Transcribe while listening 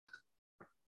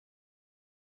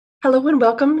Hello and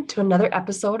welcome to another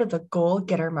episode of the Goal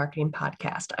Getter Marketing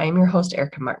Podcast. I am your host,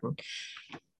 Erica Martin.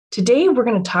 Today, we're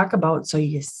going to talk about so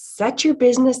you set your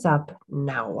business up.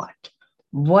 Now what?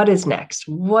 What is next?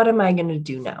 What am I going to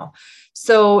do now?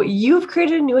 So you've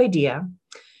created a new idea.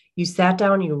 You sat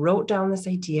down, you wrote down this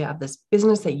idea of this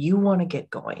business that you want to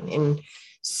get going. And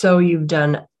so you've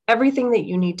done everything that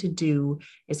you need to do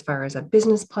as far as a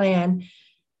business plan.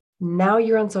 Now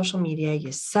you're on social media,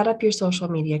 you set up your social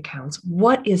media accounts.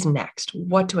 What is next?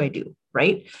 What do I do?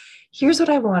 Right? Here's what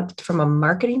I want from a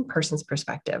marketing person's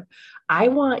perspective. I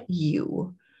want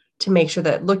you to make sure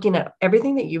that looking at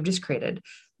everything that you've just created,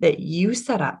 that you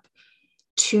set up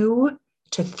 2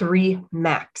 to 3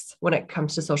 max when it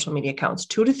comes to social media accounts,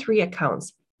 2 to 3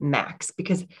 accounts max,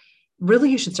 because really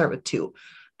you should start with 2.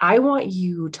 I want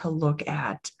you to look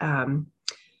at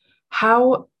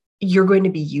how you're going to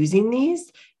be using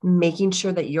these, making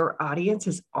sure that your audience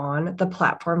is on the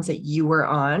platforms that you are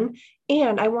on.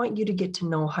 And I want you to get to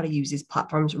know how to use these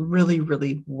platforms really,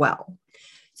 really well.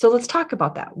 So let's talk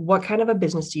about that. What kind of a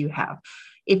business do you have?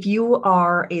 If you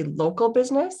are a local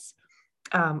business,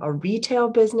 a retail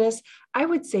business, I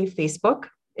would say Facebook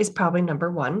is probably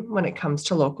number 1 when it comes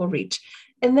to local reach.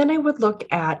 And then I would look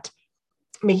at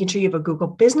making sure you have a Google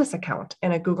Business account.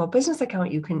 And a Google Business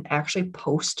account, you can actually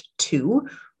post to,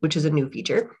 which is a new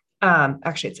feature.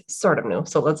 Actually, it's sort of new.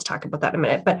 So let's talk about that in a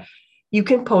minute. But you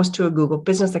can post to a Google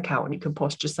Business account, and you can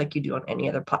post just like you do on any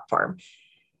other platform.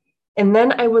 And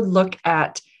then I would look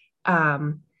at,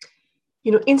 Instagram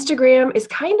is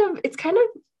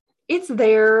it's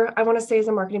there. I want to say as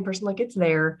a marketing person, like it's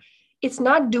there. It's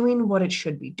not doing what it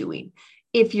should be doing.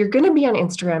 If you're going to be on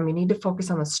Instagram, you need to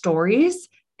focus on the stories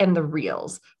and the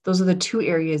reels. Those are the 2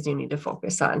 areas you need to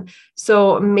focus on.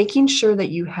 So making sure that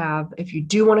you have, if you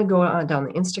do want to go on down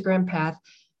the Instagram path,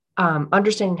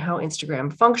 understanding how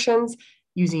Instagram functions,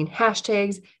 using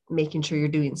hashtags, making sure you're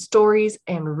doing stories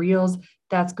and reels,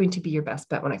 that's going to be your best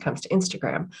bet when it comes to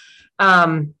Instagram.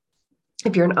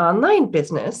 If you're an online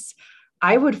business,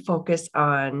 I would focus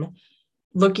on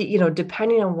looking,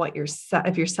 depending on what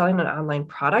if you're selling an online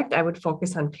product, I would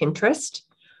focus on Pinterest,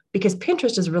 because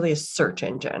Pinterest is really a search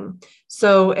engine.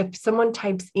 So if someone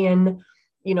types in,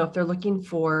 if they're looking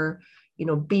for,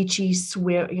 beachy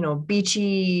swim,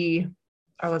 beachy,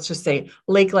 or let's just say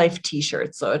lake life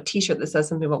t-shirts. So a t-shirt that says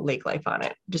something about lake life on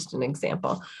it, just an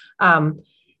example.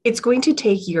 It's going to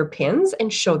take your pins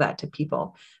and show that to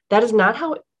people. That is not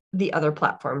how the other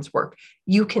platforms work.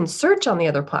 You can search on the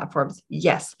other platforms,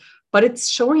 yes, but it's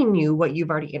showing you what you've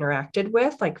already interacted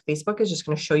with. Like Facebook is just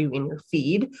going to show you in your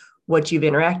feed what you've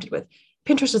interacted with.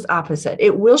 Pinterest is opposite.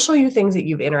 It will show you things that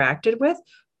you've interacted with,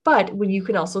 but when you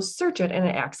can also search it, and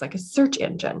it acts like a search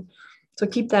engine. So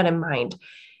keep that in mind.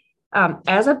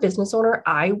 As a business owner,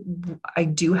 I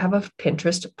do have a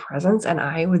Pinterest presence, and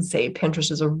I would say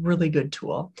Pinterest is a really good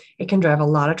tool. It can drive a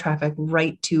lot of traffic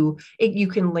right to it. You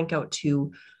can link out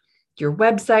to your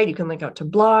website. You can link out to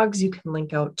blogs. You can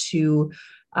link out to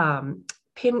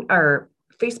pin or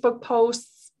Facebook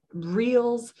posts,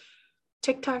 reels,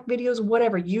 TikTok videos,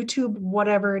 whatever, YouTube,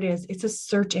 whatever it is. It's a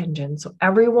search engine. So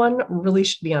everyone really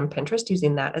should be on Pinterest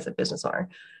using that as a business owner.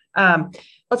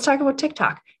 Let's talk about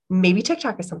TikTok. Maybe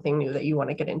TikTok is something new that you want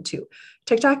to get into.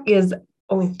 TikTok is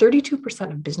only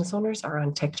 32% of business owners are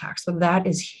on TikTok. So that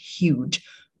is huge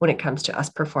when it comes to us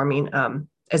performing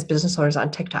as business owners on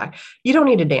TikTok. You don't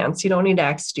need to dance. You don't need to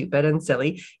act stupid and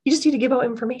silly. You just need to give out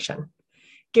information,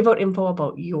 give out info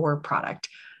about your product.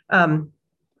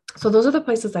 So those are the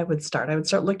places I would start. I would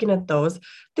start looking at those.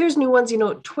 There's new ones,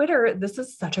 Twitter. This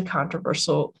is such a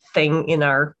controversial thing in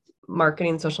our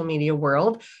marketing social media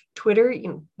world. Twitter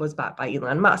was bought by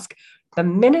Elon Musk. The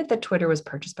minute that Twitter was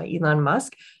purchased by Elon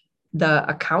Musk, the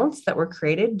accounts that were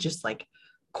created just like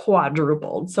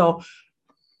quadrupled. So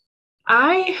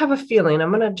I have a feeling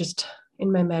I'm going to just,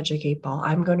 in my magic 8 ball,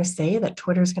 I'm going to say that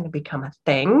Twitter is going to become a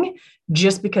thing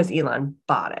just because Elon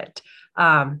bought it.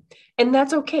 And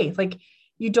that's okay. Like,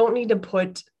 you don't need to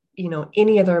put,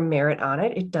 any other merit on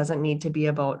it. It doesn't need to be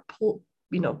about,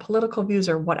 political views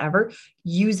or whatever.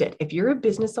 Use it. If you're a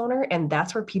business owner and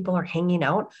that's where people are hanging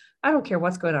out, I don't care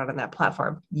what's going on that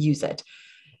platform, use it.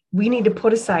 We need to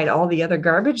put aside all the other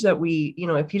garbage that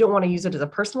if you don't want to use it as a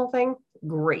personal thing,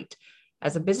 great.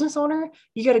 As a business owner,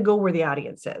 you got to go where the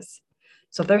audience is.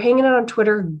 So if they're hanging out on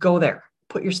Twitter, go there.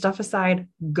 Put your stuff aside,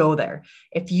 go there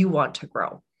if you want to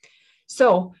grow.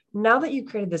 So now that you've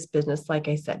created this business, like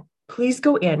I said, please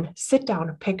go in, sit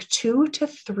down, pick 2 to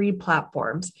 3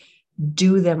 platforms,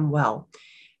 do them well.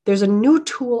 There's a new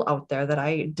tool out there that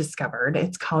I discovered.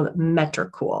 It's called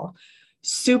Metricool.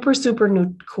 Super, super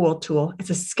new cool tool. It's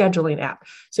a scheduling app.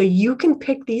 So you can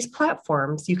pick these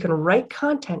platforms, you can write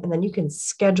content, and then you can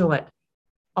schedule it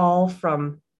all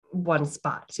from one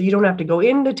spot. So you don't have to go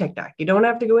into TikTok. You don't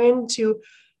have to go into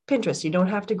Pinterest. You don't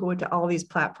have to go into all these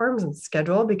platforms and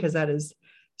schedule, because that is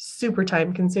super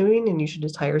time consuming and you should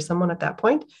just hire someone at that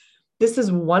point. This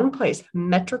is one place,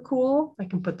 Metricool. I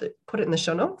can put it in the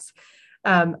show notes.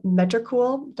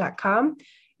 Metricool.com.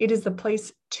 It is the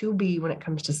place to be when it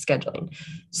comes to scheduling.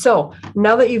 So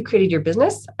now that you've created your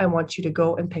business, I want you to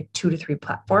go and pick 2 to 3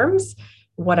 platforms,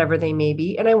 whatever they may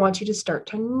be, and I want you to start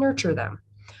to nurture them.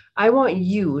 I want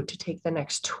you to take the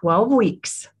next 12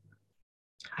 weeks.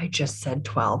 I just said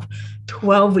 12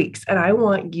 weeks. And I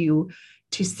want you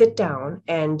to sit down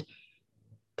and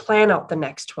plan out the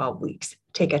next 12 weeks.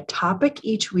 Take a topic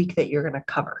each week that you're going to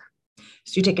cover.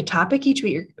 So you take a topic each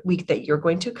week that you're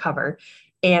going to cover,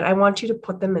 and I want you to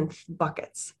put them in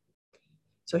buckets.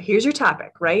 So here's your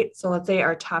topic, right? So let's say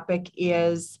our topic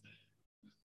is,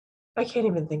 I can't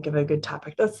even think of a good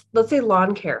topic. Let's say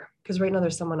lawn care, because right now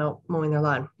there's someone out mowing their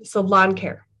lawn. So lawn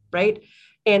care, right?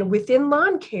 And within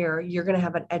lawn care, you're going to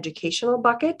have an educational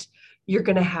bucket, you're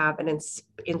going to have an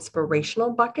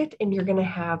inspirational bucket, and you're going to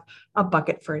have a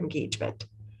bucket for engagement.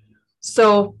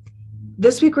 So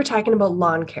this week we're talking about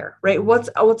lawn care, right? What's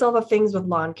all the things with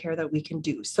lawn care that we can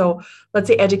do? So let's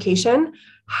say education,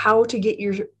 how to get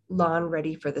your lawn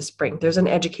ready for the spring. There's an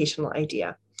educational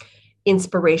idea.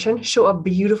 Inspiration, show a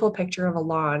beautiful picture of a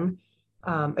lawn.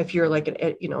 If you're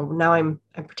like, now I'm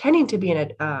pretending to be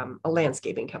in a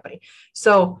landscaping company.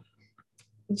 So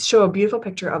show a beautiful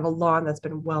picture of a lawn that's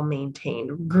been well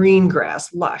maintained, green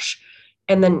grass, lush.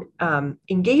 And then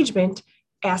engagement,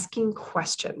 asking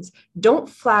questions. Don't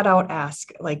flat out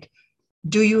ask like,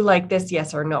 do you like this?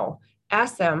 Yes or no.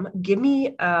 Ask them, give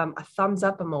me a thumbs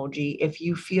up emoji if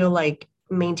you feel like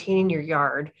maintaining your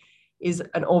yard is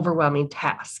an overwhelming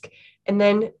task. And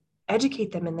then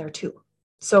educate them in there too.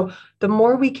 So the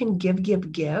more we can give,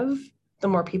 the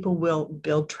more people will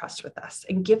build trust with us,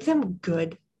 and give them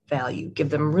good value, give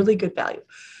them really good value.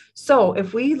 So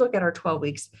if we look at our 12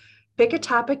 weeks, pick a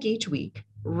topic each week,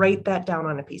 write that down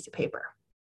on a piece of paper.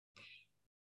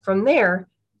 From there,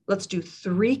 let's do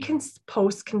 3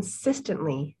 posts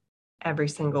consistently every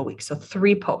single week. So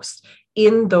 3 posts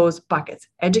in those buckets: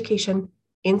 education,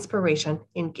 inspiration,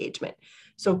 engagement.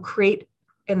 So create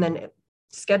and then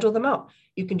schedule them out.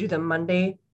 You can do them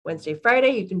Monday, Wednesday,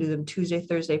 Friday. You can do them Tuesday,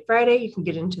 Thursday, Friday. You can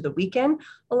get into the weekend.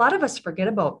 A lot of us forget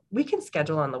about we can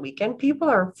schedule on the weekend. People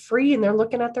are free and they're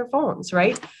looking at their phones,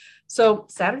 right? So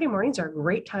Saturday mornings are a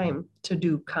great time to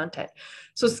do content.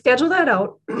 So schedule that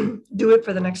out, do it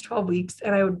for the next 12 weeks.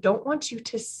 And I don't want you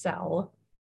to sell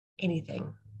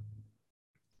anything.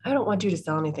 I don't want you to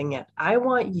sell anything yet. I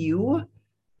want you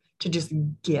to just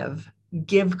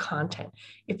give content.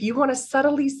 If you want to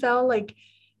subtly sell, like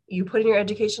you put in your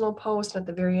educational post and at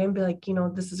the very end, be like,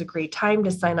 this is a great time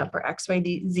to sign up for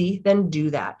XYZ, then do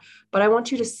that. But I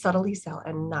want you to subtly sell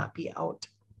and not be out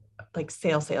like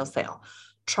sale.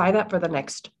 Try that for the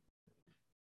next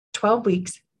 12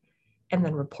 weeks and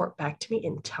then report back to me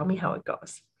and tell me how it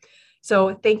goes.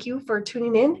 So thank you for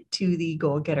tuning in to the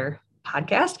Goal Getter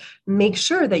podcast. Make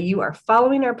sure that you are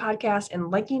following our podcast and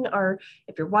liking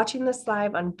if you're watching this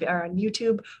live on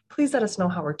YouTube, please let us know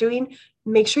how we're doing.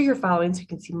 Make sure you're following so you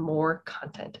can see more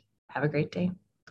content. Have a great day.